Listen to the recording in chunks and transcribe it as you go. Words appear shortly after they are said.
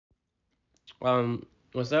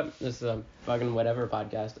What's up? This is a fucking whatever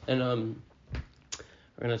podcast, and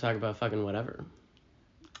we're gonna talk about fucking whatever.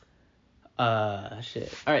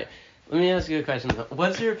 Shit. All right, let me ask you a question.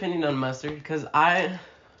 What's your opinion on mustard? Because I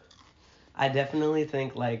definitely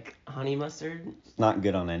think like honey mustard. It's not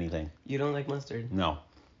good on anything. You don't like mustard? No.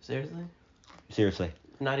 Seriously?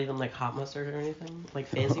 Not even like hot mustard or anything? Like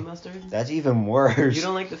fancy mustard? That's even worse. You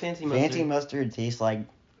don't like the fancy mustard? Fancy mustard tastes like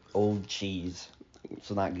old cheese.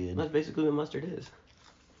 It's not good. That's basically what mustard is.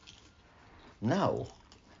 No.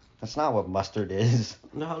 That's not what mustard is.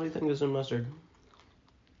 Now, how do you think is in mustard?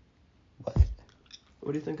 What?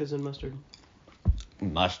 What do you think is in mustard?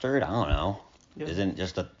 Mustard? I don't know. Yeah. Isn't it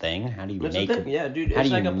just a thing? How do you It's make? a thing. Yeah, dude. How It's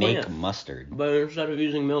do you like a make plant. mustard? But instead of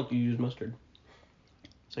using milk, you use mustard.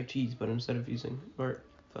 It's like cheese, but instead of using fuck.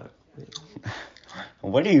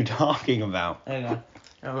 What are you talking about? I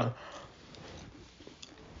don't know.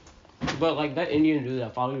 But like that Indian dude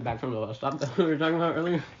that followed you back from the bus stop that we were talking about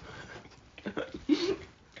earlier.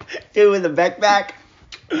 Dude with the backpack.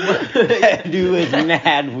 That dude was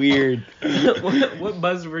mad weird. What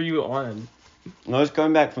bus were you on? I was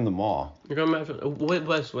coming back from the mall. You're coming back from what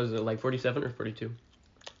bus was it? Like 47 or 42?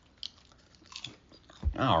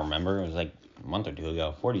 I don't remember. It was like a month or two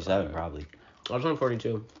ago. 47 probably. I was on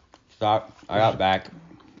 42. I got back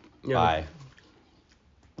Yeah. by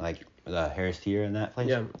like the Harris Teeter in that place.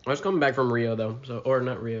 Yeah, I was coming back from Rio though, or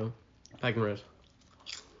not Rio, Pike and Rose.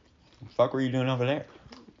 What the fuck were you doing over there?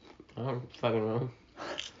 I don't fucking know.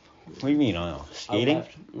 What do you mean? I don't know. Skating? I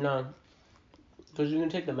left. No, because you can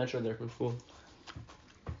take the metro there from school.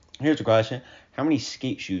 Here's a question. How many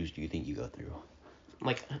skate shoes do you think you go through?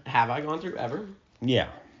 Like, have I gone through ever? Yeah.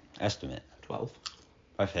 Estimate. 12.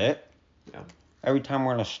 That's it? Yeah. Every time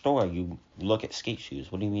we're in a store, you look at skate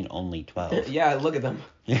shoes. What do you mean only 12? Yeah, look at them.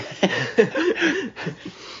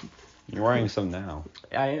 You're wearing some now.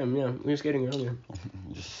 I am, yeah. We were skating earlier.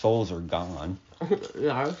 Your soles are gone.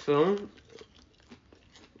 Yeah, so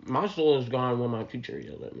my soul is gone when my teacher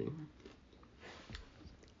yelled at me.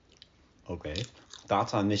 Okay.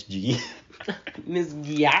 Thoughts on Miss G? Miss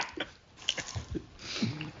Giat.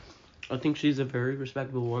 I think she's a very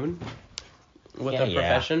respectable woman with a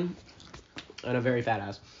profession and a very fat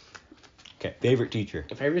ass. Okay. Favorite teacher?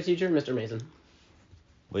 Favorite teacher, Mr. Mason.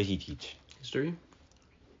 What does he teach? History.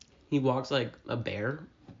 He walks like a bear.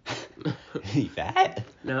 He fat?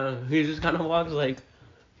 No, he just kind of walks like,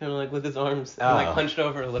 with his arms like hunched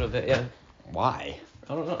over a little bit. Yeah. Why?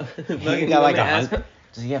 I don't know. He got like a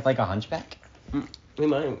Does he have like a hunchback? He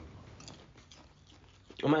might.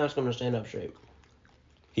 I might ask him to stand up straight.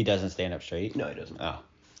 He doesn't stand up straight? No, he doesn't. Oh.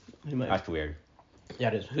 He might. That's weird. Yeah,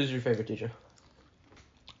 it is. Who's your favorite teacher?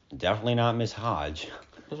 Definitely not Miss Hodge.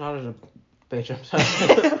 Miss Hodge is a bitch. I'm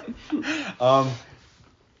sorry.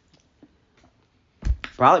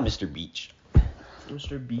 Probably Mr. Beach.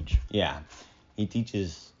 Mr. Beach. Yeah. He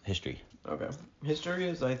teaches history. Okay. History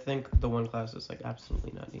is, I think, the one class that's like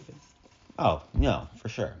absolutely not needed. Oh, no, for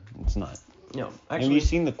sure. It's not. No, Have actually. you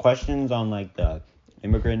seen the questions on like the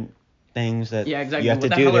immigrant things that Yeah, exactly. you have What to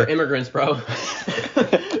the do hell are there? immigrants, bro?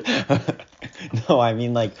 No, I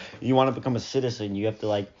mean like you want to become a citizen, you have to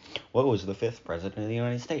like what was the 5th president of the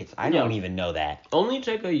United States? I don't even know that. Only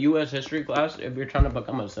take a U.S. history class if you're trying to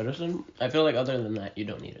become a citizen. I feel like other than that, you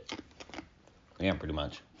don't need it. Yeah, pretty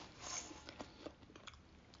much.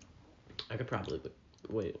 I could probably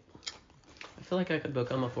wait. I feel like I could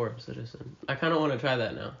become a foreign citizen. I kind of want to try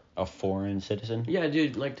that now. A foreign citizen? Yeah,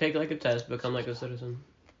 dude, like take like a test, become like a citizen.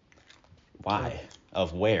 Why?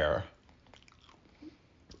 Of where?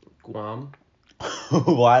 Guam.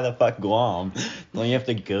 Why the fuck Guam? Don't you have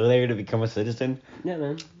to go there to become a citizen? Yeah,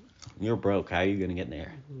 man. You're broke. How are you gonna get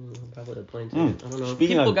there? Probably a plane ticket. I don't know.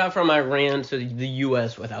 Speaking People of- got from Iran to the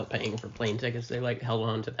U.S. without paying for plane tickets. They like held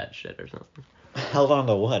on to that shit or something. Held on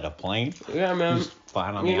to what? A plane? Yeah, man. Just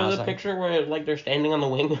flying on You the know the outside? picture where like they're standing on the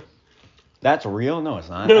wing? That's real? No, it's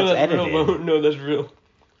not. No, that's that's edited. real. Bro. No, that's real.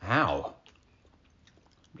 How?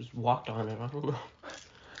 Just walked on it. I don't know.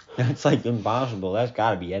 That's like impossible. That's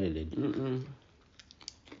gotta be edited. Mm-mm.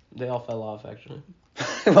 They all fell off actually.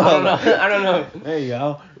 Well, I don't know. I don't know. There you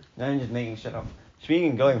go. I'm just making shit up.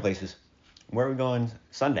 Speaking of going places, where are we going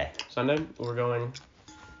Sunday? Sunday we're going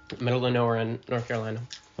middle of nowhere in North Carolina.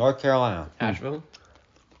 North Carolina. Asheville.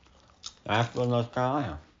 Asheville, North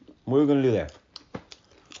Carolina. What are we gonna do there?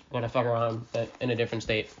 Gotta fuck around, but in a different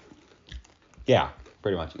state. Yeah,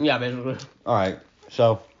 pretty much. Yeah, basically. All right.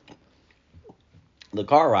 So the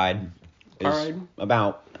car ride is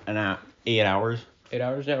about 8 hours. 8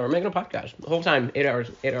 hours? Yeah, we're making a podcast. The whole time, 8 hours,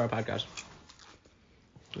 8 hour podcast.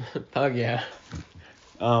 Fuck yeah.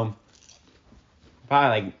 Probably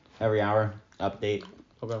like every hour update.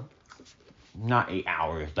 Okay. Not 8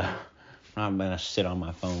 hours, though. I'm not gonna sit on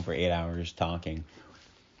my phone for 8 hours talking.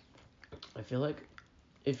 I feel like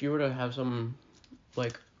if you were to have some,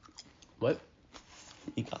 like, what?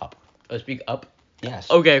 Speak up. Oh, speak up? Yes.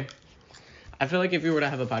 Okay. I feel like if you were to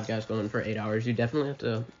have a podcast going for 8 hours, you definitely have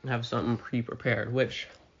to have something pre-prepared, which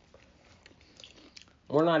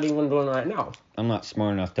we're not even doing right now. I'm not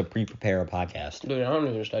smart enough to pre-prepare a podcast. Dude, I don't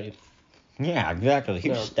even study. Yeah, exactly. Who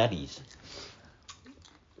No. studies?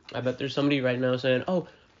 I bet there's somebody right now saying, oh,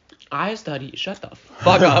 I study. Shut the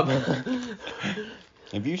fuck up.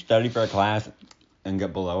 If you study for a class and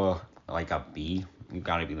get below a B, you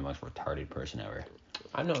gotta be the most retarded person ever.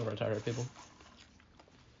 I know retarded people.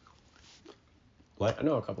 What? I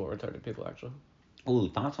know a couple of retarded people, actually. Ooh,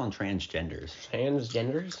 thoughts on transgenders?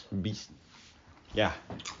 Transgenders? Yeah.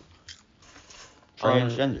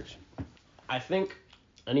 Transgenders. I think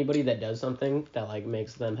anybody that does something that, like,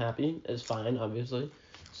 makes them happy is fine, obviously.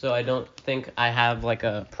 So I don't think I have, like,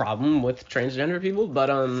 a problem with transgender people.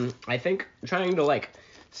 But, I think trying to, like,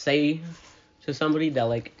 say to somebody that,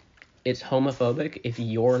 like, it's homophobic if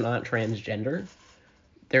you're not transgender,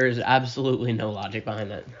 there is absolutely no logic behind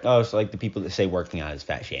that. Oh, so like the people that say working out is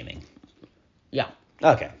fat shaming. Yeah.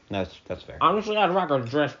 Okay, that's fair. Honestly, I'd rock a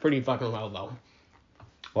dress pretty fucking well, though.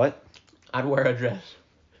 What? I'd wear a dress.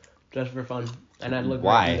 Just for fun. And I'd look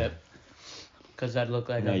Why? great in it. Because I'd look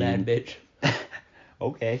like a bad bitch.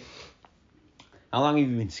 Okay. How long have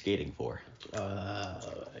you been skating for?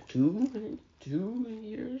 2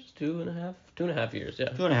 years? 2.5 years, yeah.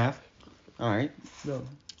 2.5. Alright. No.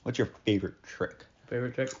 What's your favorite trick?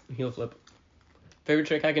 Favorite trick? Heel flip. Favorite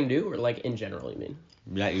trick I can do, or like in general, you mean?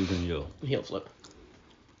 That you can do. Heel flip.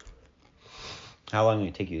 How long did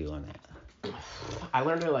it take you to learn that? I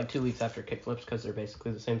learned it like 2 weeks after kick flips because they're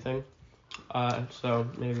basically the same thing. So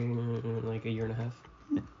maybe like a year and a half.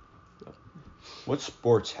 What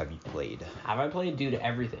sports have you played? Have I played? Dude,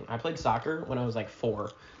 everything. I played soccer when I was like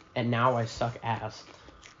 4, and now I suck ass.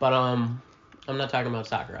 But I'm not talking about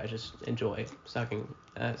soccer. I just enjoy sucking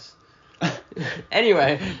ass.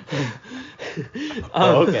 Anyway.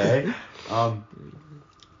 Okay.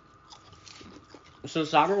 So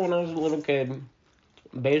soccer when I was a little kid.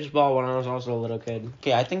 Baseball when I was also a little kid.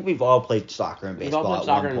 Okay, I think we've all played soccer and baseball We've all played at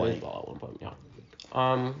soccer one and point. baseball at one point, yeah.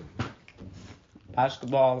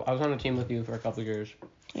 Basketball, I was on a team with you for a couple years.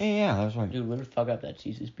 Yeah, that's right. Dude, we would fuck up that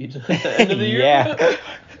Cece's pizza at the end of the year. Yeah.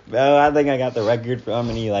 Well, I think I got the record for how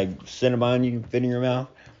many Cinnabon you can fit in your mouth.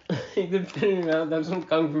 You could fit it out. That's some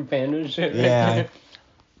Kung Fu Panda shit. Yeah.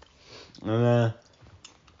 Have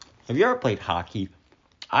you ever played hockey?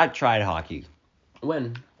 I tried hockey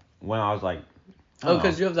When? when I was Oh,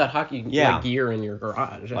 because you have that hockey gear in your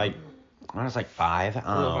garage. when I was 5. I don't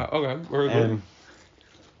know. Okay, very good. And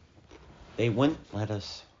they wouldn't let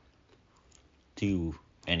us do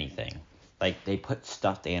anything. They put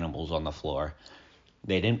stuffed animals on the floor.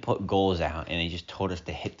 They didn't put goals out, and they just told us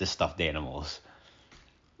to hit the stuffed animals.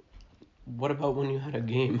 What about when you had a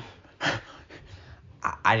game?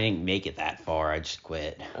 I didn't make it that far. I just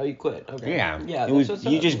quit. Oh, you quit. Okay. Yeah. Yeah.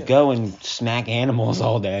 You just go and smack animals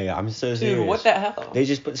all day. I'm so serious. Dude, what the hell? They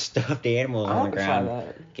just put stuffed animals I on the want to try ground,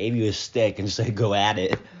 that. gave you a stick, and said go at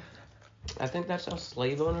it. I think that's how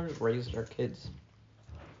slave owners raised their kids.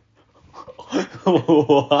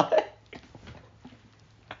 What?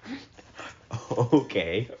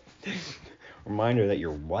 Okay. Reminder that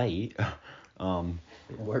you're white.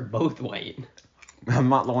 We're both white. I'm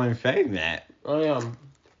not the one saying that. I am.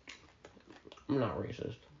 I'm not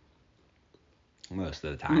racist. Most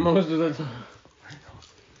of the time. Most of the time.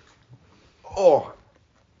 Oh.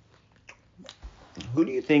 Who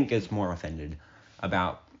do you think is more offended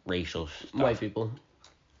about racial stuff? White people.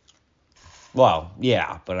 Well,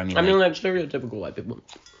 yeah, but I mean. Like stereotypical white people.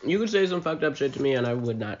 You could say some fucked up shit to me and I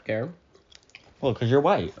would not care. Well, because you're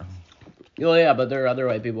white. Well, yeah, but there are other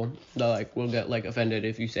white people that will get offended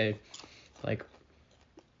if you say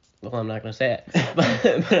well, I'm not gonna say it,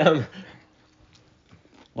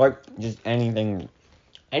 but Just anything.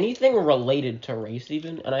 anything related to race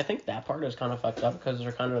even, and I think that part is kind of fucked up because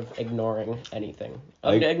they're kind of ignoring anything,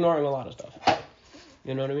 ignoring a lot of stuff.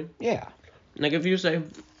 You know what I mean? Yeah. If you say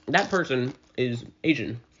that person is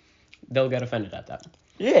Asian, they'll get offended at that.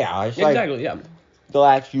 Yeah, it's Exactly. Yeah. They'll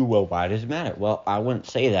ask you, well, why does it matter? Well, I wouldn't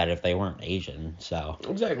say that if they weren't Asian, so.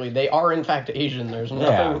 Exactly. They are in fact Asian. There's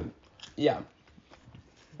nothing. Yeah.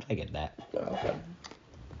 I get that. Oh, okay.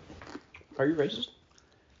 Are you racist?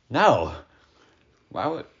 No. Why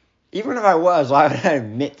would? Even if I was, why would I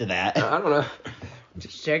admit to that? I don't know.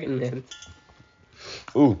 Just checking, man.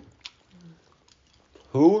 Ooh.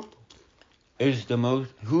 What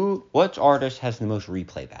artist has the most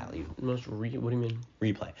replay value? What do you mean?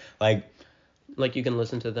 Replay. Like you can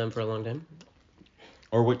listen to them for a long time.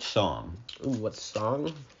 Or which song Ooh, what song?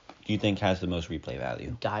 do you think has the most replay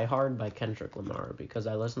value? Die Hard by Kendrick Lamar, because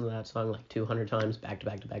I listened to that song like 200 times back to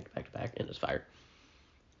back to back to back to back, and it's fire.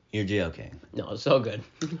 You're joking. No, it's so good.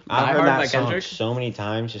 I've Die heard Hard that by song Kendrick. so many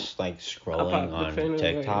times, just like scrolling on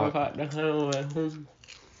TikTok.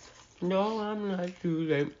 No, I'm not too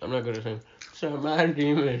late. I'm not gonna sing. So my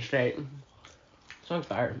demon state. Song's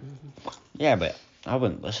fire. Yeah, but I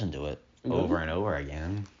wouldn't listen to it No? over and over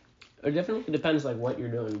again. It definitely depends like what you're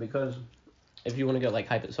doing, because if you want to get like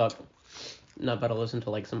hype as fuck, not about to listen to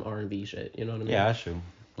like some R&B shit. You know what I mean? Yeah, that's true.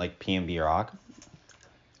 Like P&B Rock.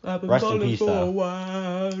 I've been Rest in falling peace, for though. a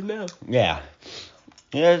while now. Yeah.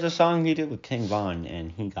 Yeah, there's a song he did with King Von,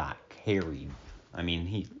 and he got carried. I mean,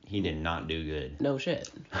 he did not do good. No shit.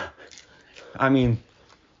 I mean,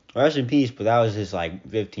 rest in peace, but that was just like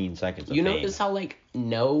 15 seconds of You fame. notice how like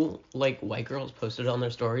no like white girls posted on their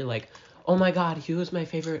story like, oh my god, he was my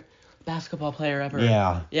favorite basketball player ever.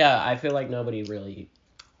 Yeah. Yeah, I feel like nobody really.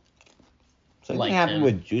 Something liked happened him.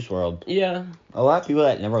 with Juice WRLD. Yeah, A lot of people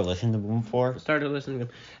that never listened to him before. started listening to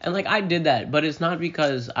him. And like I did that, but it's not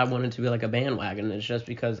because I wanted to be like a bandwagon. It's just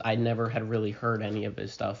because I never had really heard any of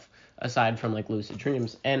his stuff aside from like Lucid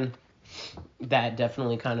Dreams. And that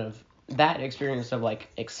definitely that experience of like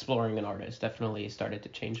exploring an artist definitely started to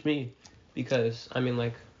change me, because I mean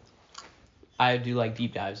like I do like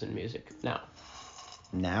deep dives in music now.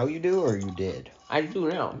 Now you do, or you did? I do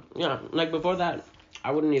now. Yeah, like before that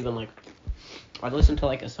I wouldn't even like, I'd listen to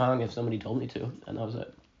like a song if somebody told me to, and that was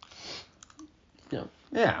it. Yeah.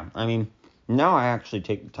 Yeah, I mean, now I actually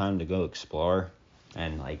take the time to go explore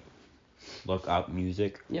and like look up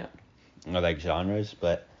music. Yeah. Or like genres,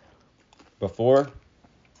 but before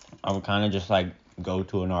I would kind of just like go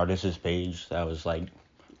to an artist's page that was like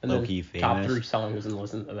And low key then top famous. 3 songs and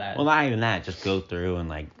listen to that. Well, not even that. Just go through and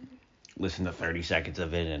like listen to 30 seconds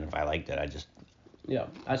of it, and if I liked it, I just Yeah,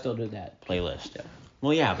 I still do that. playlist. Yeah.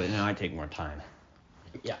 Well, yeah, but now I take more time.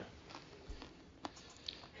 Yeah.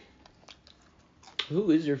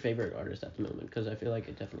 Who is your favorite artist at the moment? Because I feel like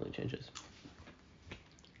it definitely changes.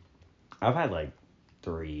 I've had like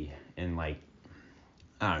 3 in like,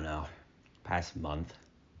 I don't know, past month.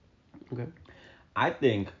 Okay. I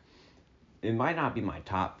think it might not be my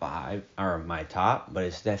top 5 or my top, but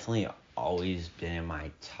it's definitely always been in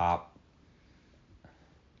my top.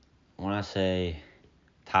 When I say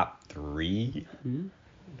top 3,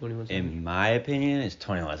 21 Savage. in my opinion, is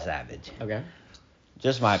 21 Savage. Okay.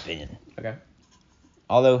 Just my opinion. Okay.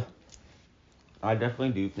 Although, I definitely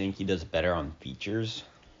do think he does better on features.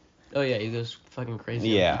 Oh yeah, he goes fucking crazy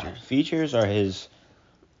Yeah, on features. features are his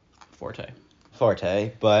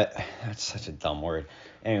forte, but that's such a dumb word.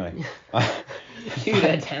 Anyway. Dude,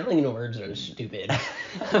 Italian words are stupid.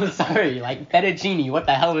 I'm sorry, like fettuccine, what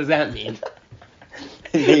the hell does that mean?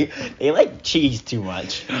 they like cheese too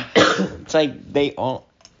much. It's like they all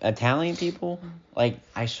Italian people, like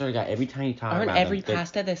I swear to God, every time you talk Aren't about every them,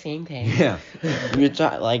 pasta the same thing? yeah, you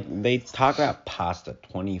talk like they talk about pasta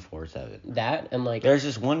 24/7. That and like There's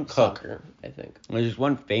this one cook. soccer, I think. There's this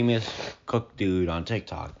one famous cook dude on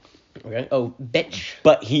TikTok. Okay. Oh, bitch.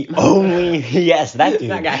 But he only yes, that dude.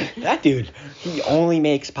 That guy. That dude. He only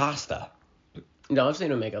makes pasta. No, I've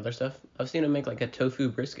seen him make other stuff. I've seen him make like a tofu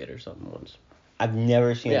brisket or something once. I've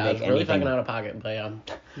never seen Yeah, him I make was really anything. fucking out of pocket,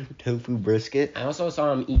 but Tofu brisket. I also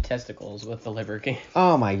saw him eat testicles with the liver king.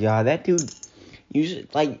 Oh my God, that dude. Usually,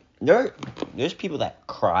 like there's people that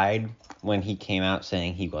cried when he came out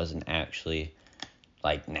saying he wasn't actually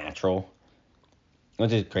like natural.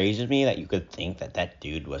 Which is crazy to me that you could think that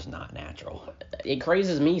dude was not natural. It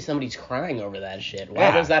crazes me somebody's crying over that shit. Why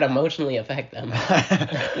Yeah. does that emotionally affect them?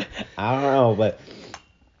 I don't know, but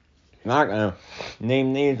I'm not gonna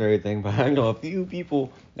name names or anything, but I know a few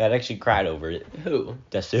people that actually cried over it. Who?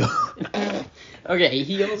 Desu. Okay,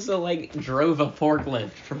 he also like drove a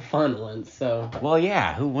forklift for fun once, so. Well,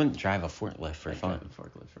 yeah, who wouldn't drive a forklift for fun? Drive a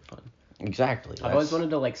forklift for fun. Exactly. I've always wanted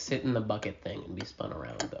to like sit in the bucket thing and be spun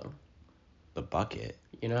around though. The bucket.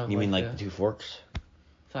 You know? You mean like the 2 forks?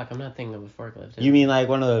 Fuck, I'm not thinking of a forklift. You mean like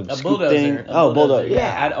one of the a scoop bulldozer? thing? A Oh, bulldozer.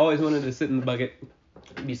 Yeah. I'd always wanted to sit in the bucket,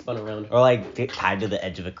 be spun around. Or like get tied to the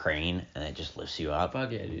edge of a crane and it just lifts you up.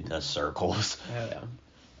 Fuck yeah, dude. Does circles. Hell yeah.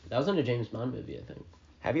 That was in a James Bond movie, I think.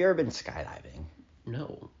 Have you ever been skydiving?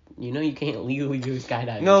 No. You know you can't legally do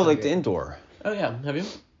skydiving. No, so like you're- the indoor. Oh yeah, have you?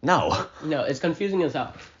 No. No, it's confusing as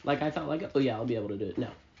hell. Like I thought like, oh yeah, I'll be able to do it. No.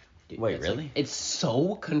 Dude, Wait, it's really? like- it's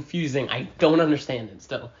so confusing. I don't understand it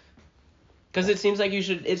still. Because it seems like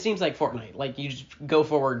it seems like Fortnite. Like you just go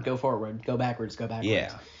forward, go backwards, go backwards.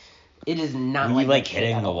 Yeah. It is not You like like that shit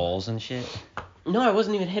hitting at the all. walls and shit. No, I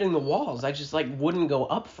wasn't even hitting the walls. I just, like, wouldn't go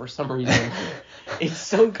up for some reason. It's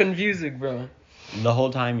so confusing, bro. The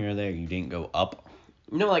whole time you were there, you didn't go up?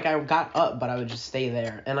 No, like, I got up, but I would just stay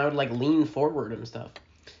there. And I would, like, lean forward and stuff.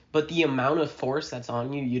 But the amount of force that's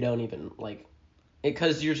on you, you don't even, like...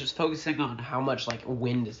 Because you're just focusing on how much, like,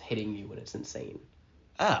 wind is hitting you, and it's insane.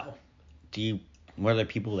 Oh. Were there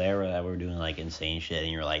people there that were doing, like, insane shit,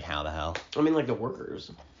 and you're like, how the hell? I mean, like, the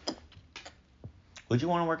workers. Would you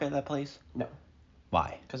want to work at that place? No.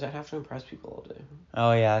 Why? Because I'd have to impress people all day.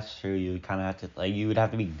 Oh, yeah, that's true. You kind of have to, like, you would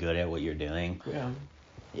have to be good at what you're doing. Yeah.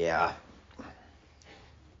 Yeah.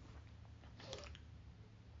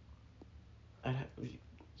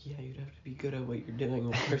 You'd have to be good at what you're doing.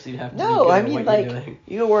 Of course, you'd have to No, be good I at mean, what like, you're doing.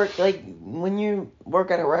 you work, like, when you work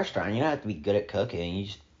at a restaurant, you don't have to be good at cooking. You're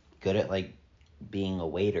just good at, like, being a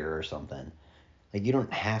waiter or something. Like, you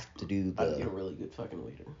don't have to do I'd be a really good fucking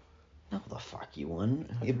waiter. No, the fuck you wouldn't.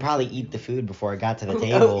 You'd probably eat the food before it got to the Oh,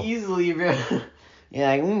 table. easily, bro. Yeah,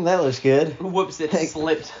 like, that looks good. Whoops, it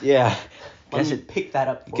slipped. Yeah. Let me pick that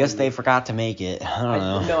up for Guess you. they forgot to make it. I don't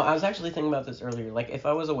know. No, I was actually thinking about this earlier. Like, if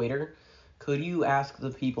I was a waiter, could you ask the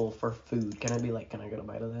people for food? Can I be like, can I get a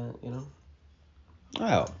bite of that, you know?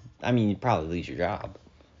 Oh, I mean, you'd probably lose your job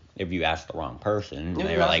if you asked the wrong person. If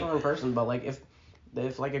They you were ask like, the wrong person, but, like, if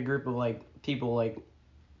like, a group of, like, people, like,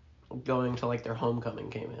 going to, like, their homecoming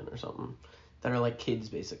came in or something, that are, like, kids,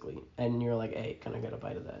 basically, and you're like, hey, can I get a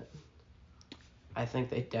bite of that? I think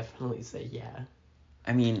they definitely say yeah.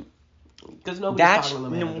 I mean, because nobody's talking to the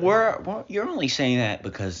manager. You're only saying that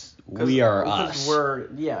because we are us.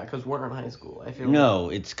 Because we're in high school. I feel no,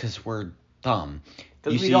 it's because we're dumb.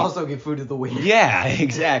 Because we'd also get food at the waiter. Yeah,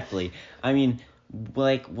 exactly. I mean,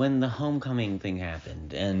 like when the homecoming thing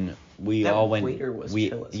happened, and we that all went. Waiter was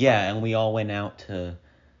chill as yeah, and we all went out to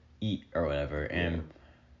eat or whatever, and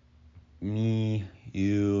me,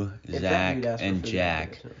 you, Zach, and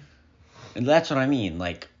Jack. And that's what I mean.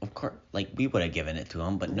 Like, of course, like we would have given it to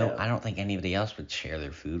him, but no, I don't think anybody else would share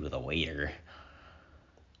their food with a waiter.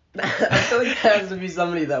 I feel like there has to be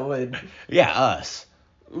somebody that would. Yeah, us.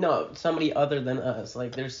 No, somebody other than us.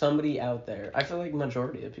 Like, there's somebody out there. I feel like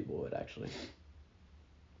majority of people would, actually.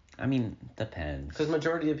 I mean, depends. Because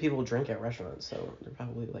majority of people drink at restaurants, so they're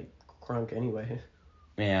probably, like, crunk anyway.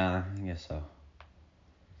 Yeah, I guess so.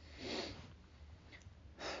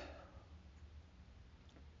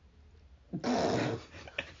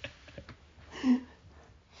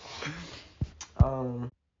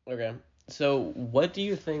 Okay. So, what do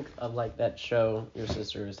you think of, like, that show your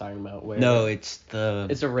sister is talking about? Where no, it's the...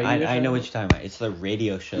 It's a radio show? I know what you're talking about. It's the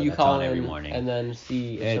radio show you that's call on in every morning. And then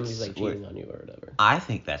see if somebody's, like, cheating on you or whatever. I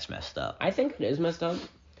think that's messed up. I think it is messed up.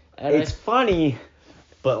 And it's funny,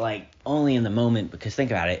 but, like, only in the moment. Because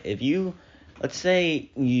think about it. If you... Let's say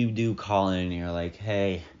you do call in and you're like,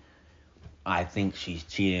 hey, I think she's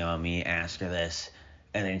cheating on me. Ask her this.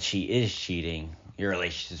 And then she is cheating. Your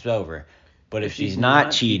relationship's over. But if she's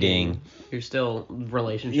not cheating, you're still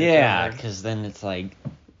relationship. Yeah, because then it's like,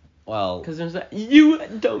 well, because there's that you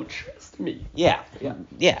don't trust me. Yeah.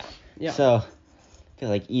 Yeah. So, I feel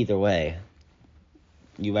like either way,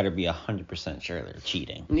 you better be 100% sure they're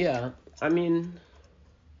cheating. Yeah, I mean,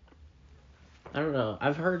 I don't know.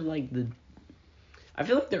 I've heard like I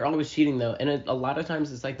feel like they're always cheating though, and a lot of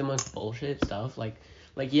times it's like the most bullshit stuff. Like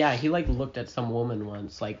yeah, he like looked at some woman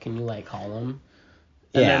once. Like, can you like call him?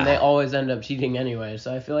 And then they always end up cheating anyway.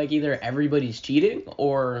 So I feel like either everybody's cheating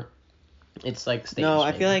or it's like staged. No,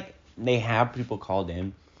 I feel like they have people called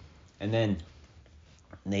in, and then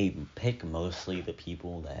they pick mostly the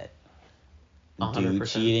people that 100%. Do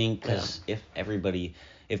cheating. Because if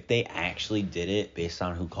they actually did it based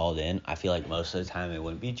on who called in, I feel like most of the time it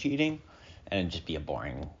wouldn't be cheating, and it'd just be a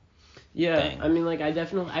boring thing. I mean, like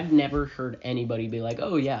I've never heard anybody be like,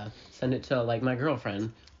 oh yeah, send it to like my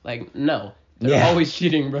girlfriend. Like, no. They're always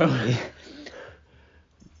cheating, bro. Yeah.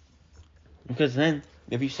 Because then,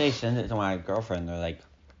 if you say send it to my girlfriend, they're like,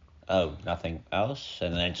 oh, nothing else?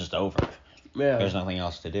 And then it's just over. Yeah. There's nothing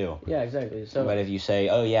else to do. Yeah, exactly. So. But if you say,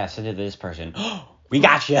 oh, yeah, send it to this person, we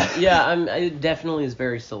got you. Yeah, it definitely is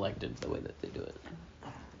very selective the way that they do it.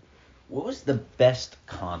 What was the best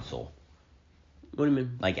console? What do you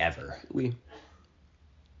mean? Like, ever? Wii.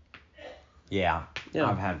 Yeah,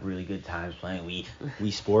 I've had really good times playing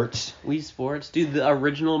Wii Sports. Wii Sports? Dude, the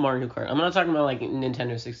original Mario Kart. I'm not talking about, like,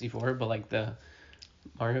 Nintendo 64, but, like, the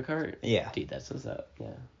Mario Kart? Yeah. Dude, that's what's up, yeah.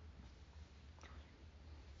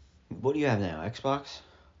 What do you have now, Xbox?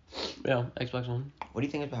 Yeah, Xbox One. What do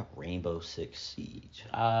you think about Rainbow Six Siege?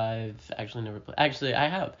 I've actually never played. Actually, I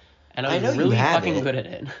have. And I I was know you really have fucking it. good at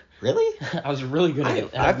it. Really? I was really good at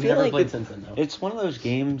it. And I I've feel never like played since then, though. it's one of those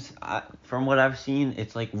games. From what I've seen,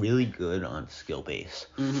 it's like really good on skill base.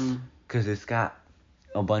 Mm-hmm. Because it's got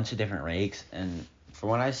a bunch of different ranks, and from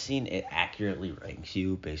what I've seen, it accurately ranks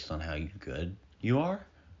you based on how good you are.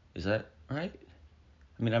 Is that right?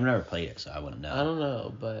 I mean, I've never played it, so I wouldn't know. I don't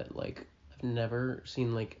know, but like I've never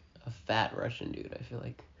seen like a fat Russian dude. I feel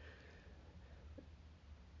like.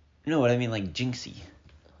 You know what I mean? Like Jinxie.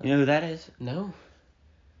 You know who that is? No.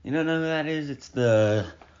 You don't know who that is? It's the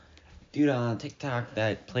dude on TikTok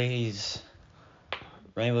that plays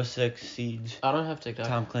Rainbow Six Siege. I don't have TikTok.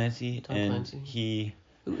 Tom Clancy. Tom and Clancy. He.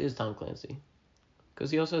 Who is Tom Clancy?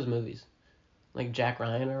 Because he also has movies, like Jack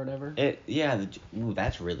Ryan or whatever. Ooh,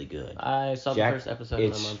 that's really good. I saw the first episode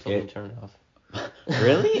and my mom told me to turn it off.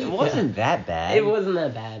 Really? It wasn't that bad. It wasn't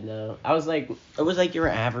that bad, no. I was like. It was like your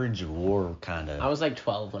average war kind of. I was like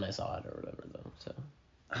 12 when I saw it or whatever though, so.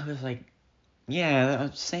 I was like, yeah,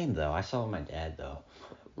 same though. I saw it with my dad though.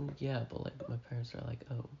 Yeah, but like my parents are like,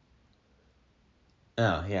 oh.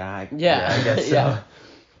 Oh yeah, I yeah. guess so.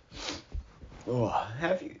 Oh,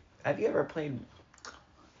 have you ever played?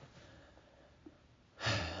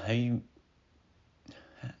 Have you?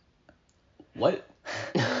 What?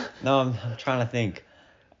 No, I'm trying to think.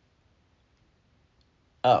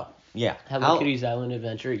 Oh yeah. Hello Kitty's Island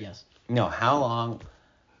Adventure, yes. No, how long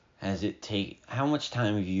has it take? How much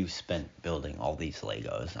time have you spent building all these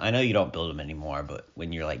Legos? I know you don't build them anymore, but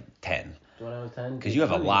when you're like 10. When I was 10. Because you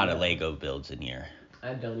have a lot of Lego builds in here.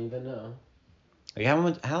 I don't even know. Like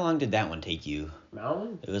how long did that one take you? That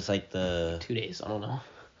one? It was like 2 days. I don't know.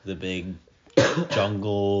 The big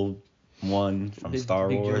jungle one from Star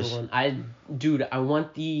Wars. One. I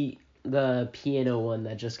want the piano one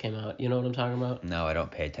that just came out. You know what I'm talking about? No, I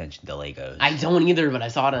don't pay attention to Legos. I don't either, but I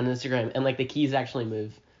saw it on Instagram and like the keys actually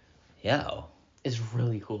move. Yeah. It's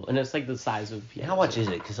really cool, and it's like the size of a piano. How much is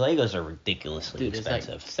it? Because Legos are ridiculously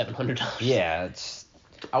expensive. It's like $700. Yeah, it's.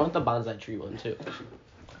 I want the bonsai tree one too.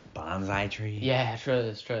 Bonsai tree? Yeah,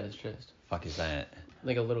 trust. Fuck is that?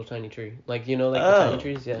 Like a little tiny tree. Like, you know, like the tiny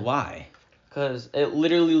trees? Yeah. Why? Because it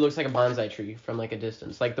literally looks like a bonsai tree from, like, a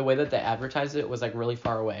distance. Like, the way that they advertised it was, like, really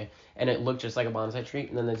far away. And it looked just like a bonsai tree.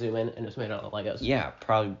 And then they zoom in, and it's made out of Legos. Yeah,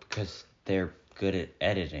 probably because they're good at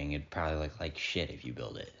editing. It'd probably look like shit if you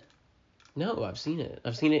build it. No, I've seen it.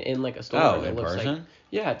 I've seen it in, like, a store. Oh, and in person? Like,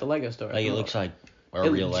 yeah, at the Lego store. Like, it looks like a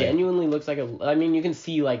real Lego. It genuinely looks like I mean, you can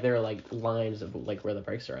see, like, there are, like, lines of, like, where the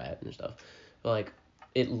bricks are at and stuff. But, like,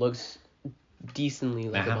 it looks decently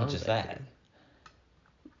like now, a how much is that? Tree.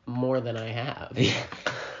 More than I have.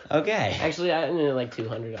 Okay. Actually, I like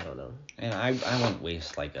 200. I don't know. And I wouldn't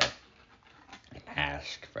waste like a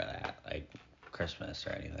ask for that, like Christmas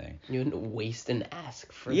or anything. You wouldn't waste an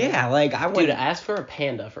ask for Yeah, that. like I would. Dude, I asked for a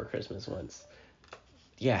panda for Christmas once.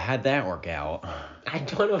 Yeah, how'd that work out? I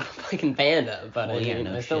don't know if I can panda, but Well, yeah,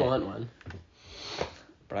 no I still shit. want one.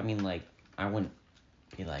 But I mean, like, I wouldn't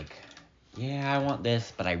be like, yeah, I want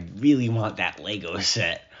this, but I really want that Lego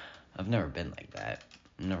set. I've never been like that.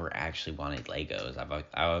 I've never actually wanted Legos.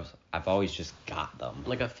 I've always just got them.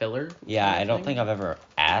 Like a filler? Yeah, I don't think I've ever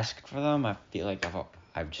asked for them. I feel like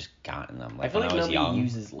I've just gotten them. Like I feel when like I was nobody young.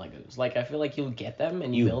 uses Legos. Like, I feel like you'll get them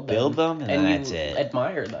and you build them, and then you that's it.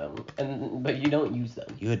 Admire them, but you don't use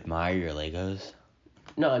them. You admire your Legos?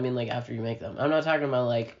 No, I mean like after you make them. I'm not talking about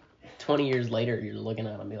like 20 years later you're looking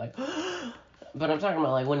at them and be like, but I'm talking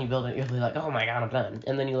about like when you build it, you'll be like, oh my god, I'm done,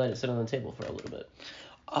 and then you let it sit on the table for a little bit.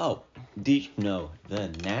 Oh, did you know the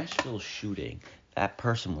Nashville shooting? That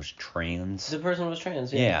person was trans. The person was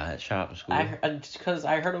trans. Yeah, at shop school. Because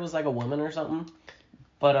I heard it was like a woman or something,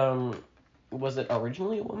 but was it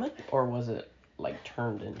originally a woman or was it like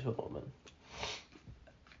turned into a woman?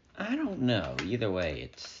 I don't know. Either way,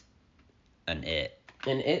 it's an it.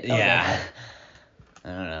 And it. Yeah. I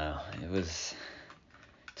don't know. It's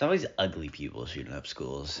always ugly people shooting up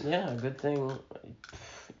schools. Yeah, good thing.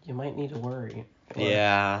 You might need to worry.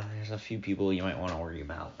 Yeah, there's a few people you might want to worry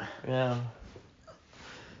about. Yeah.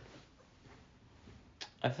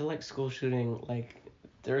 I feel like school shooting, like,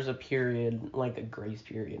 there's a period, like a grace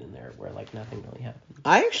period in there where, like, nothing really happened.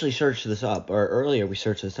 I actually searched this up, or earlier we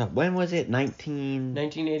searched this up. When was it?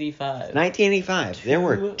 1985. 1985. There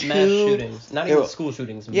were two mass shootings. Not even school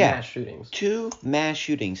shootings, mass shootings. 2 mass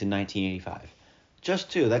shootings in 1985.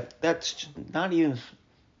 Just 2. That's not even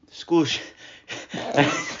school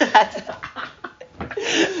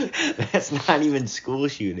That's not even school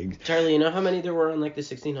shootings. Charlie, you know how many there were in, like, the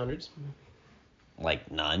 1600s?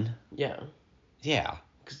 Like, none? Yeah. Yeah.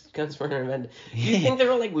 Because guns weren't invented. Do you think there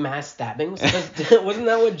were, like, mass stabbings? Wasn't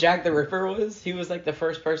that what Jack the Ripper was? He was, like, the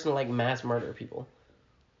first person to, like, mass murder people.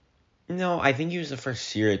 No, I think he was the first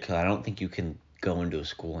serial killer. I don't think you can go into a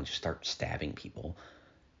school and just start stabbing people.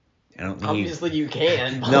 I don't think Obviously you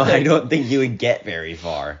can. But No, I don't think you would get very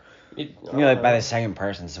far. You Like by the second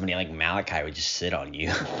person, somebody like Malachi would just sit on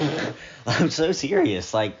you. I'm so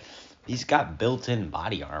serious. Like, he's got built-in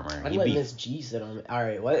body armor. I'd let Miss G sit on me. All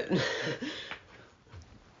right, what?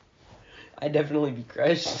 I'd definitely be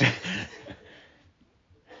crushed.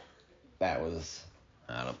 That was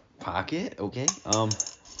out of pocket. Okay.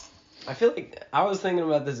 I feel like I was thinking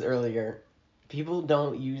about this earlier. People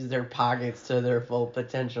don't use their pockets to their full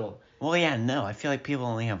potential. Well, yeah, no. I feel like people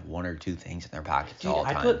only have one or two things in their pockets all the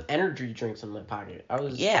time. I put energy drinks in my pocket.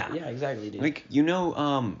 Yeah, exactly, dude. Like,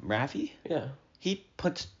 Rafi? Yeah. He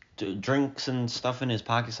puts drinks and stuff in his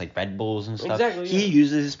pockets, like Red Bulls and stuff. Exactly. He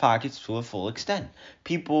uses his pockets to a full extent.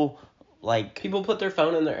 People put their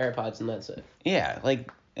phone in their AirPods and that's it. Yeah, like,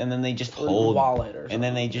 and then they just Or hold wallet or something. and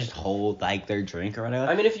then they just hold like their drink or whatever.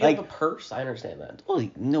 I mean, if you like, have a purse, I understand that. Well,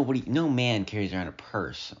 no man carries around a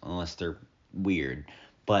purse unless they're weird.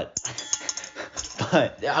 But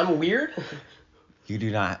I'm weird. You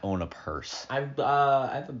do not own a purse. I have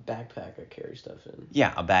a backpack I carry stuff in.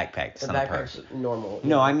 Yeah, a backpack. It's not a purse. Normal.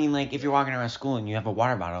 No, I mean like if you're walking around school and you have a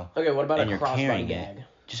water bottle. Okay, what about and a crossbody bag?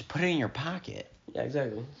 Just put it in your pocket. Yeah,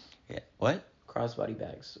 exactly. Yeah. What? Crossbody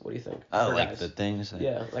bags. What do you think? Oh, For like guys. the things.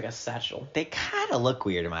 Yeah, like a satchel. They kind of look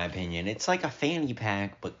weird in my opinion. It's like a fanny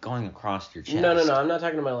pack, but going across your chest. No. I'm not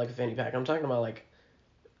talking about like a fanny pack. I'm talking about like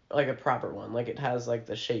a proper one. Like it has like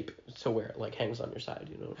the shape to where it like hangs on your side.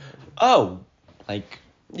 You know. Oh, like.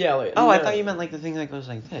 Yeah. Like, I thought you meant like the thing that goes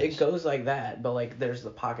like this. It goes like that, but like there's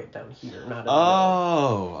the pocket down here,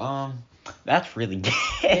 not. That's really gay.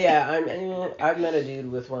 Yeah, I've met a dude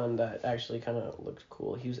with one that actually kind of looked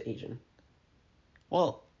cool. He was Asian.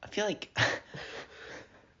 Well, I feel like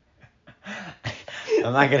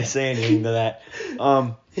I'm not gonna say anything to that.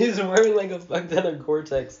 He's wearing like a fuck ton of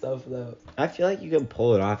Gore-Tex stuff though. I feel like you can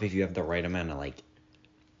pull it off if you have the right amount of like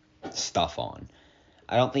stuff on.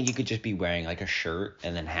 I don't think you could just be wearing like a shirt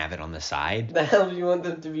and then have it on the side. The hell do you want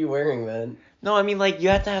them to be wearing then? No, I mean like you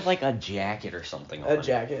have to have like a jacket or something on. A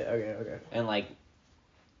jacket? Okay. And like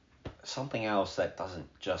something else that doesn't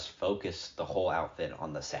just focus the whole outfit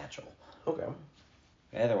on the satchel. Okay.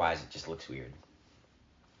 Otherwise, it just looks weird.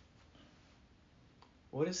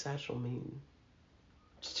 What does satchel mean?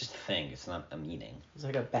 It's just a thing. It's not a meaning. It's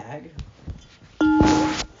like a bag?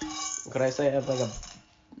 Could I say I have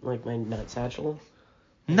like my nut satchel?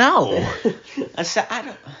 No! I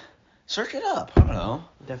don't... Search it up. I don't know.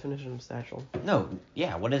 Definition of satchel. No,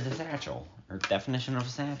 yeah, what is a satchel? Or definition of a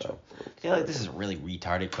satchel? I feel like this is a really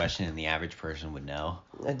retarded question and the average person would know.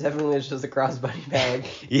 It definitely is just a crossbody bag.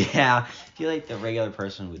 Yeah, I feel like the regular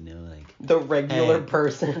person would know, like... The regular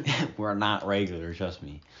person. We're not regular, trust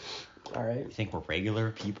me. Alright. You think we're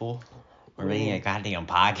regular people? We're making a goddamn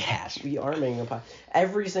podcast. We are making a podcast.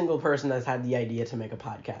 Every single person has had the idea to make a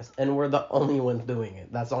podcast, and we're the only ones doing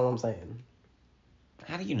it. That's all I'm saying.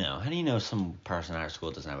 How do you know? How do you know some person at our school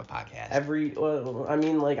doesn't have a podcast?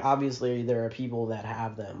 Obviously there are people that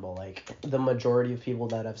have them, but like the majority of people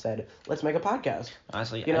that have said, let's make a podcast.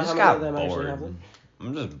 Honestly, you know I just how got many of them actually bored. have them?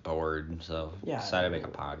 I'm just bored, so decided to make a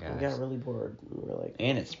podcast. We got really bored. We were like,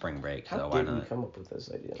 and it's spring break, so how why did not? we come up with this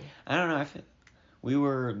idea? I don't know. We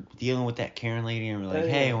were dealing with that Karen lady, and we were like,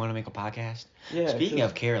 hey, I want to make a podcast. Yeah. Speaking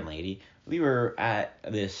of Karen lady, we were at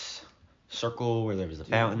this circle where there was a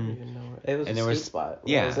fountain. It was a skate spot.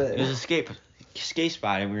 Yeah, it was a skate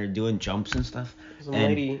spot, and we were doing jumps and stuff. Some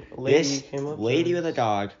lady came up. Lady with a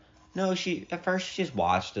dog. No, at first she just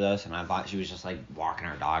watched us, and I thought she was just like walking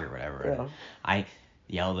her dog or whatever. Yeah. I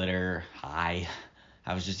yelled at her, hi.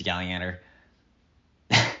 I was just yelling at her.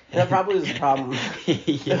 That probably was the problem.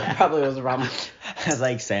 Yeah. That probably was the problem. I was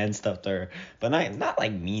like saying stuff to her, but not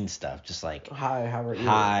like mean stuff, just like hi, how are you?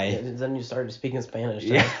 Hi. And then you started speaking Spanish.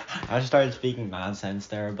 Yeah, I just started speaking nonsense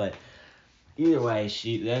to her, but either way,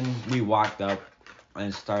 then we walked up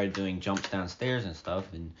and started doing jumps downstairs and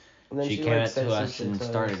stuff, and then she came up to us and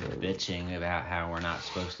started bitching about how we're not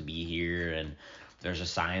supposed to be here, and there's a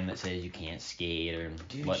sign that says you can't skate or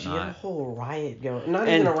whatnot. She had a whole riot going. Not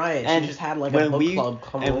even a riot. She just had like a book club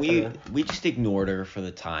come with her. We just ignored her for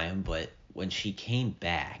the time, but when she came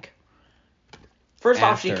back. First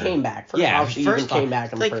off, she came back. She came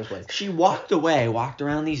back in the first place. She walked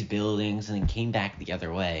around these buildings, and then came back the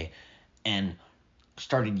other way, and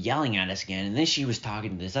started yelling at us again. And then she was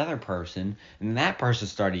talking to this other person, and that person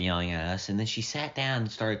started yelling at us. And then she sat down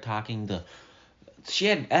and started talking to.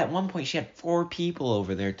 At one point she had 4 people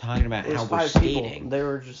over there talking about how we're skating. People. They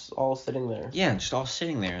were just all sitting there. Yeah, just all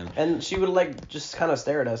sitting there. And she would like just kind of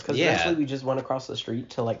stare at us because eventually we just went across the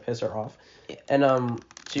street to like piss her off. And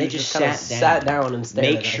She They was just kind of sat down and stared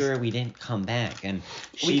Make at us. sure we didn't come back, and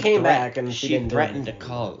We came back and she didn't do threatened to anything.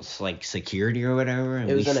 call like security or whatever. And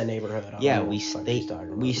It was we in a s- neighborhood. I don't Yeah, know we what the fuck she's stayed.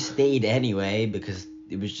 talking We about. stayed anyway because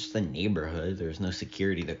it was just a neighborhood. There was no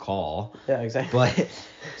security to call. Yeah, exactly. But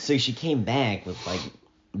so she came back with like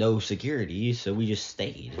no security, so we just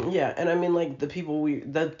stayed. Yeah, and I mean, like, the people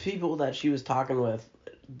that she was talking with,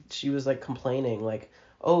 she was, like, complaining, like,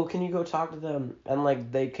 oh, can you go talk to them? And, like,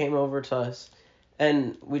 they came over to us,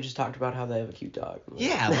 and we just talked about how they have a cute dog.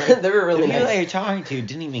 Yeah, like, they were really the people nice. they were talking to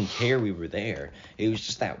didn't even care we were there. It was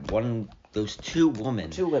just those two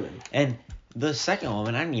women. Two women. And the second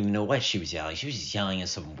woman, I didn't even know what she was yelling. She was just yelling in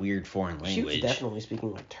some weird foreign She language. was definitely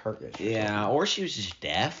speaking, like, Turkish. Yeah, or she was just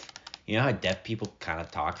deaf. You know how deaf people kind of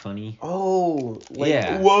talk funny? Oh, like,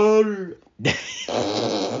 Yeah. water.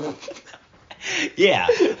 Yeah,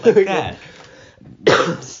 like that.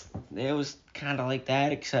 It was kind of like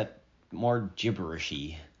that, except more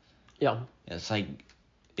gibberishy. Yeah. It's like,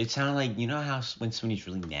 it sounded like, you know how when somebody's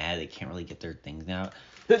really mad, they can't really get their things out?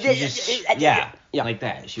 She was just, yeah, like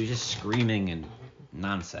that. She was just screaming and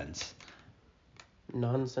nonsense.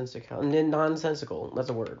 Nonsensical. That's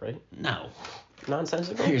a word, right? No,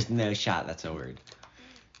 Nonsensical? there's no shot that's a word.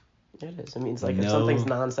 It is. It means, like, if No. something's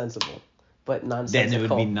nonsensical. But nonsensical. Then it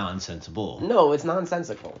would be nonsensible. No, it's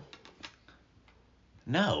nonsensical.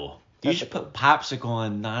 No. You should put popsicle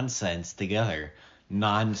and nonsense together.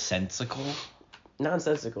 Nonsensical?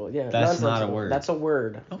 Nonsensical, yeah. That's not a nonsensical. word. That's a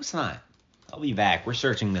word. No, it's not. I'll be back. We're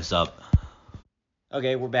searching this up.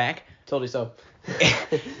 Okay, we're back. Told you so.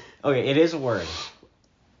 Okay, it is a word.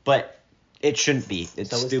 But it shouldn't be. It's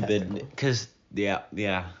So it's stupid. technically. Because,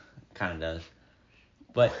 yeah, kind of does.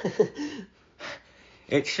 But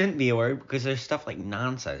it shouldn't be a word because there's stuff like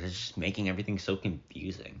nonsense. It's just making everything so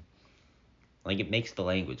confusing. Like, it makes the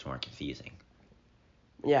language more confusing.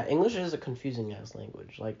 Yeah, English is a confusing ass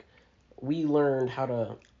language. Like, we learned how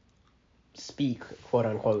to speak, quote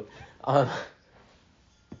unquote,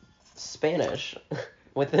 Spanish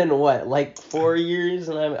within what, like 4 years,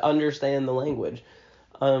 and I understand the language.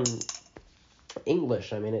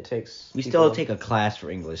 English, I mean, it takes. We people- still take a class for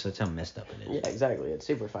English. That's how messed up it is. Yeah, exactly. It's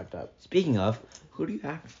super fucked up. Speaking of, who do you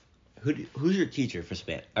have? Who's your teacher for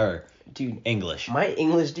Spanish or Dude, English? my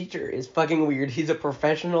English teacher is fucking weird. He's a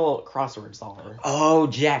professional crossword solver. Oh,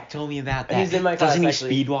 Jack told me about that. He's in my class, Doesn't he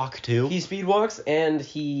actually. speedwalk too? He speedwalks and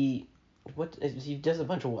he does a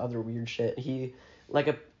bunch of other weird shit. He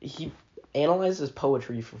analyzes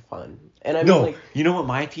poetry for fun. And I mean, no, like, you know what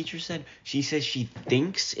my teacher said? She says she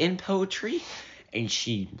thinks in poetry and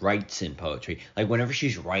she writes in poetry. Like whenever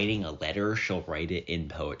she's writing a letter, she'll write it in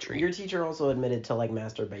poetry. your teacher also admitted to, like,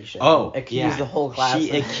 masturbation. Oh, Accused yeah. the whole class. She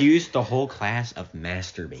accused the whole class of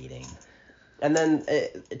masturbating. And then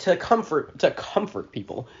to comfort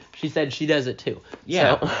people, she said she does it too.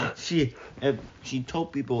 Yeah, So, she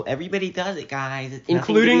told people everybody does it, guys. It's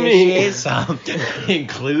Including nothing to be me. ashamed of."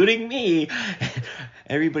 Including me.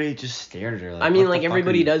 Everybody just stared at her. Like, I mean, what the like, fuck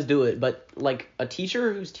everybody are you- does do it, but, like, a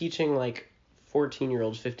teacher who's teaching, like,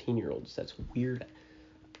 14-year-olds, 15-year-olds, that's weird.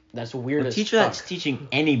 That's weird A as teacher fuck. that's teaching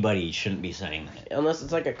anybody shouldn't be saying that. Unless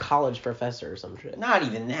it's, like, a college professor or some shit. Not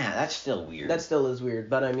even that. That's still weird. That still is weird,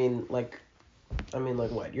 but I mean, like,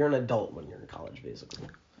 what? You're an adult when you're in college, basically.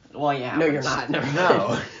 well, yeah. No, but you're not. Never No.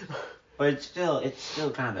 mind. But it's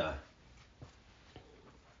still kind of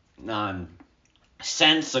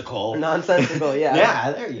nonsensical. Nonsensical, yeah.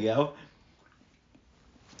 Yeah, there you go.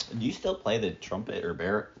 Do you still play the trumpet or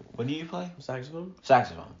barrett? What do you play? Saxophone?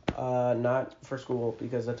 Saxophone. Not for school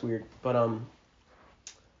because that's weird. But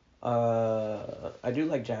I do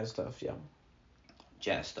like jazz stuff. Yeah,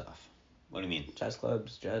 Jazz stuff. What do you mean? jazz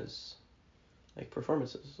clubs, jazz, like,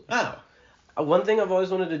 performances. Oh. One thing I've always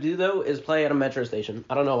wanted to do though is play at a metro station.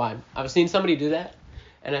 I don't know why. I've seen somebody do that,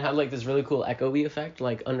 and it had, like, this really cool echoey effect,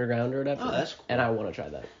 like underground or whatever. Oh, that's cool. And I want to try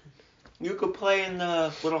that. You could play in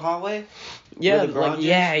the little hallway? Yeah, Where the like, garage is?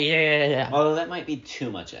 yeah. Although that might be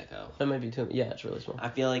too much echo. That might be too. Yeah, it's really small. I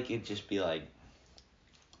feel like it'd just be like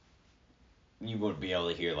you wouldn't be able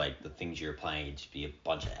to hear like the things you're playing. It'd just be a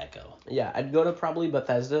bunch of echo. Yeah, I'd go to probably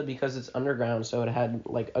Bethesda because it's underground, so it had,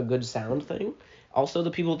 like, a good sound thing. Also,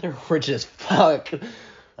 the people there were just fuck.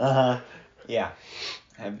 Yeah.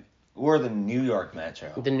 Or the New York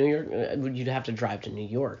Metro. The New York, you'd have to drive to New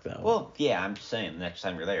York though. Well, yeah, I'm just saying. Next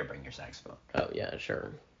time you're there, bring your saxophone. Oh yeah,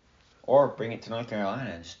 sure. Or bring it to North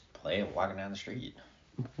Carolina and just play it walking down the street.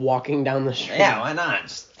 Walking down the street. Yeah, why not?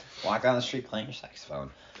 Just walk down the street playing your saxophone.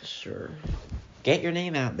 Sure. Get your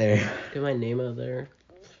name out there. Get my name out there.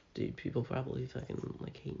 Dude, people probably fucking,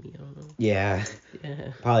 like, hate me. I don't know. Yeah.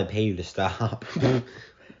 Yeah. Probably pay you to stop.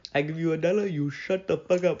 I give you $1, you shut the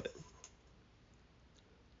fuck up.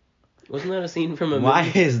 Wasn't that a scene from a movie?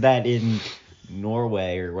 Why is that in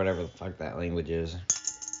Norway or whatever the fuck that language is?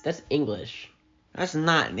 That's English. That's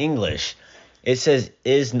not in English. It says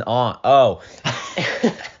is on. Oh.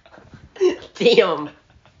 Damn.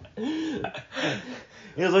 It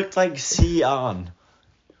looked like see on.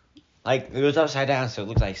 Like, it was upside down, so it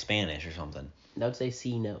looked like Spanish or something. That would say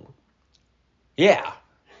see no. Yeah.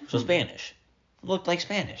 So Spanish. It looked like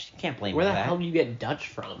Spanish. You can't blame Where me the for that. hell do you get Dutch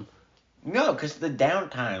from? No, because the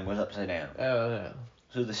downtime was upside down. Oh, yeah.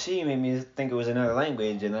 So the C made me think it was another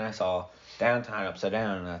language, and then I saw downtime upside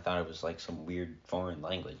down, and I thought it was like some weird foreign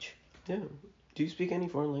language. Yeah. Do you speak any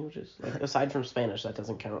foreign languages? Like, aside from Spanish, that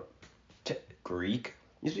doesn't count. Greek?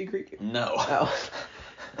 You speak Greek? No. Oh.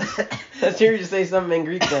 Let's hear you say something in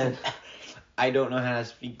Greek then. I don't know how to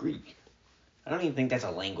speak Greek. I don't even think that's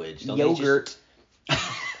a language. Don't Yogurt.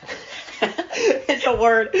 It's a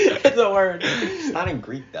word. It's a word. It's not in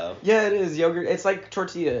Greek, though. Yeah, it is. Yogurt. It's like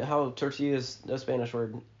tortilla. How tortilla is a Spanish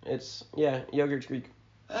word. It's, yeah, yogurt's Greek.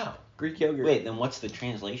 Oh. Greek yogurt. Wait, then what's the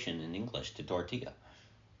translation in English to tortilla?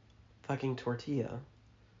 Fucking tortilla.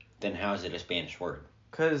 Then how is it a Spanish word?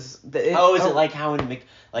 Cause Is it like how in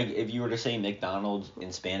like if you were to say McDonald's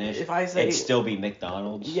in Spanish, if I say, it'd still be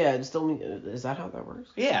McDonald's? Yeah, it's still. Is that how that works?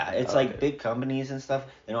 Yeah, it's Okay. like big companies and stuff.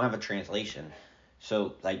 They don't have a translation,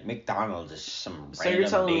 so like McDonald's is some So you're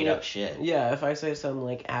random telling made me up shit. Yeah, if I say some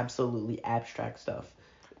like absolutely abstract stuff,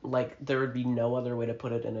 like there would be no other way to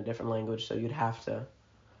put it in a different language, so you'd have to,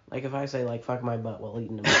 like if I say like fuck my butt while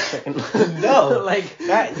eating a McChicken. No, like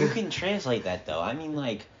that you can translate that though. I mean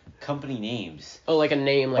like company names. Oh, like a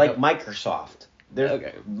name Like Microsoft. There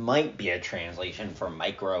Okay. might be a translation for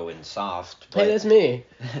micro and soft. But Hey, that's me.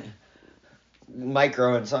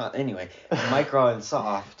 micro and soft. Anyway, micro and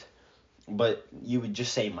soft. But you would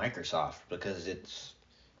just say Microsoft because it's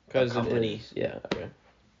a company. It is. Yeah. Okay.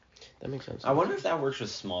 That makes sense. I wonder if that works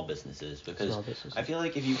with small businesses because Small businesses. I feel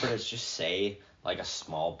like if you were to just say like a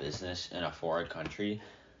small business in a foreign country,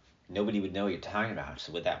 nobody would know what you're talking about.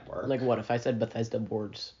 So would that work? Like what if I said Bethesda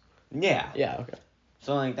boards? Yeah. Yeah. Okay.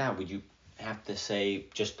 Something like that. Would you have to say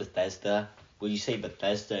just Bethesda? Would you say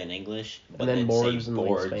Bethesda in English, but then then boards say in, like,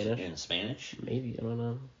 boards Spanish? in Spanish? Maybe, I don't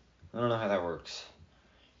know. I don't know how that works.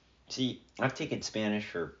 See, I've taken Spanish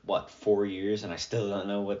for 4 years, and I still don't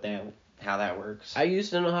know how that works. I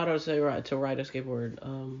used to know how to ride a skateboard.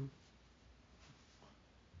 How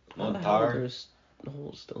the hell Montar? there's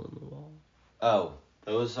holes still in the wall? Oh,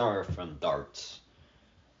 those are from darts.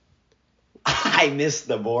 I missed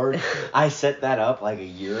the board. I set that up like a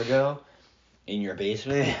year ago in your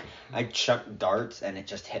basement. I chucked darts and it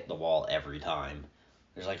just hit the wall every time.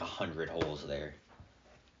 There's like 100 holes there.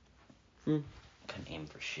 Couldn't aim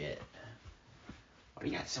for shit. Why do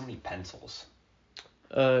you got so many pencils?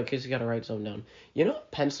 Cause you gotta write something down. You know,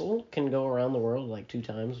 pencil can go around the world like 2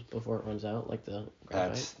 times before it runs out, like the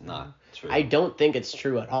graphite. That's not true. I don't think it's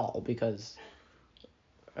true at all because.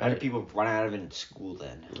 How do people run out of it in school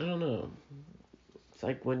then? I don't know. It's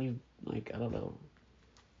like when you, like, I don't know,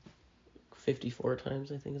 54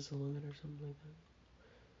 times I think is the limit or something like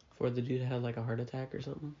that. For the dude had like a heart attack or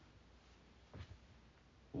something.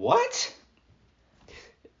 What?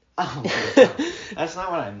 Oh my God. That's not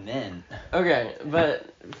what I meant. Okay,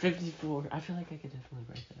 but 54, I feel like I could definitely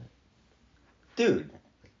break that. Dude.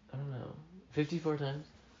 I don't know. 54 times?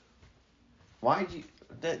 Why'd you...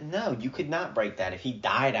 No, you could not break that. If he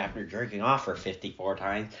died after jerking off for 54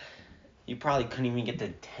 times, you probably couldn't even get to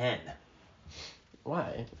 10.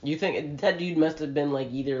 Why? You think that dude must have been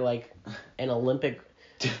like either like an Olympic...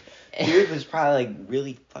 Dude was probably like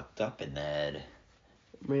really fucked up in the head.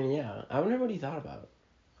 I mean, yeah. I wonder what he thought about.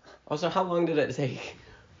 Also, how long did it take?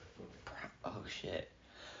 Oh, shit.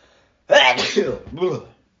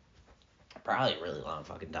 Probably a really long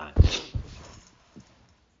fucking time.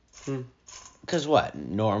 Because what?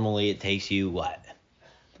 Normally it takes you what?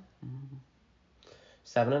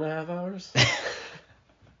 7.5 hours?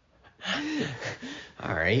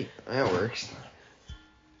 Alright, that works.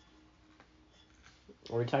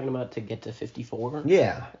 Are we talking about to get to 54?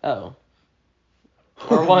 Yeah. Oh.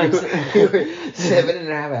 Or once.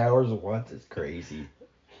 7.5 hours once is crazy.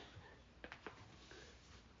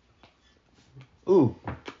 Ooh.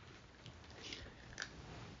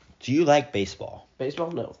 Do you like baseball?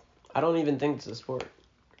 Baseball? No. I don't even think it's a sport.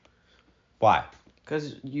 Why?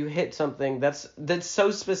 Because you hit something that's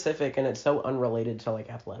so specific and it's so unrelated to, like,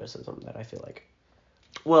 athleticism that I feel like...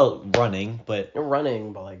 Well, running, but...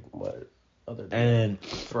 Running, but, like, what other than And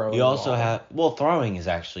throwing you also the ball. have... Well, throwing is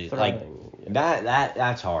actually... Throwing, like,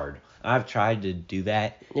 that's hard. I've tried to do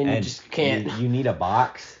that. And you just can't. You need a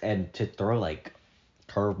box and to throw, like,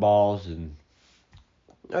 curveballs and...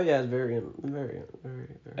 Oh yeah, it's very, very, very,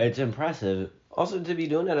 very. It's impressive. Also, to be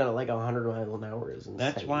doing it at like 100 miles an hour is insane.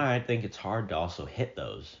 That's why I think it's hard to also hit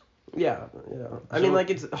those. Yeah. I mean, like,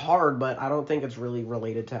 it's hard, but I don't think it's really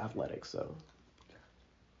related to athletics, so.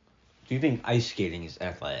 Do you think ice skating is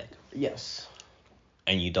athletic? Yes.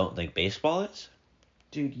 And you don't think baseball is?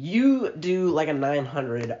 Dude, you do like a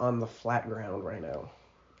 900 on the flat ground right now.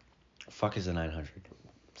 Fuck is a 900?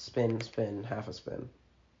 Spin, half a spin.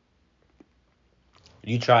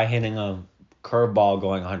 You try hitting a curveball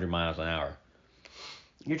going 100 miles an hour.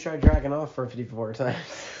 You tried dragging off for 54 times.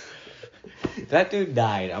 That dude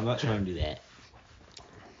died. I'm not trying to do that.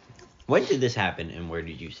 When did this happen and where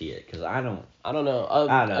did you see it? Because I don't know. I don't know.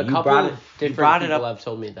 A You couple brought it- of you different brought it people up- have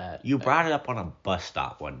told me that. You brought it up on a bus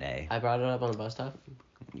stop one day. I brought it up on a bus stop?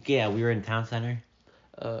 Yeah, we were in town center.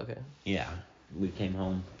 Oh, okay. Yeah, we came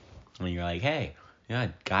home and you're like, hey, a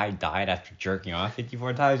guy died after jerking off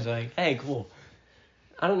 54 times. You're like, hey, cool.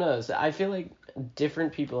 I don't know. So I feel like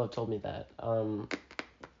different people have told me that.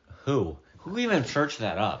 Who? Who even searched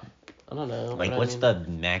that up? I don't know. Like, what's the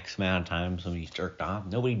max amount of time somebody's jerked off?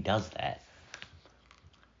 Nobody does that.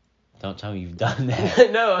 Don't tell me you've done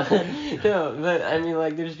that. No, but I mean,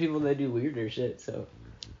 like, there's people that do weirder shit, so.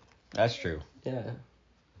 That's true. Yeah.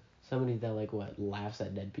 Somebody that, like, laughs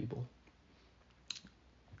at dead people.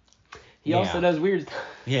 He also does weird stuff.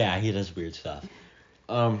 Yeah, he does weird stuff.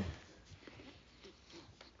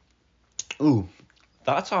 Ooh,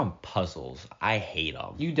 thoughts on puzzles. I hate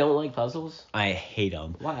them. You don't like puzzles? I hate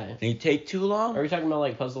them. Why? They take too long. Are we talking about,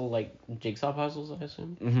 like, jigsaw puzzles, I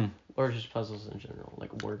assume? Mm-hmm. Or just puzzles in general?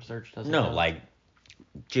 Like, word search doesn't No, count? like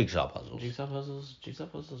jigsaw puzzles. Jigsaw puzzles? Jigsaw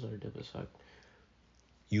puzzles are dope as fuck.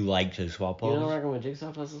 You like jigsaw You puzzles? don't reckon with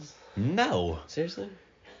jigsaw puzzles? No, Seriously?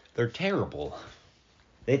 they're terrible.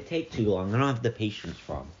 They take too long. I don't have the patience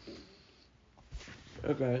for them.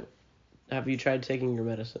 Okay. Have you tried taking your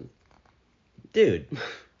medicine? Dude,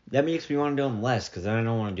 that makes me want to do them less because then I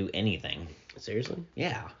don't want to do anything. Seriously?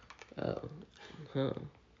 Yeah. Oh. Huh.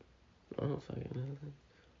 I don't fucking know.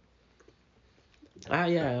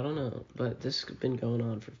 Yeah, I don't know. But this has been going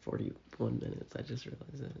on for 41 minutes. I just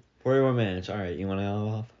realized that. 41 minutes. All right, you want to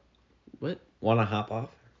hop off? What? Want to hop off?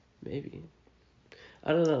 Maybe.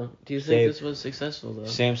 I don't know. Do you think Save- this was successful, though?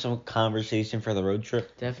 Save some conversation for the road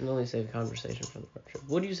trip. Definitely save conversation for the road trip.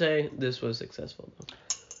 Would you say this was successful, though?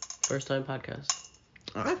 First time podcast.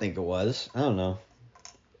 I think it was. I don't know.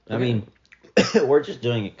 I Okay. mean, we're just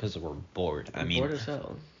doing it because we're bored. I mean, Bored as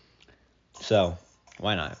hell. so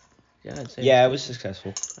why not? Yeah, I'd say. Yeah, it was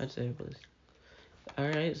successful. I'd say it was.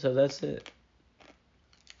 Alright, so that's it.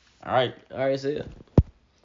 All right. Alright, see ya.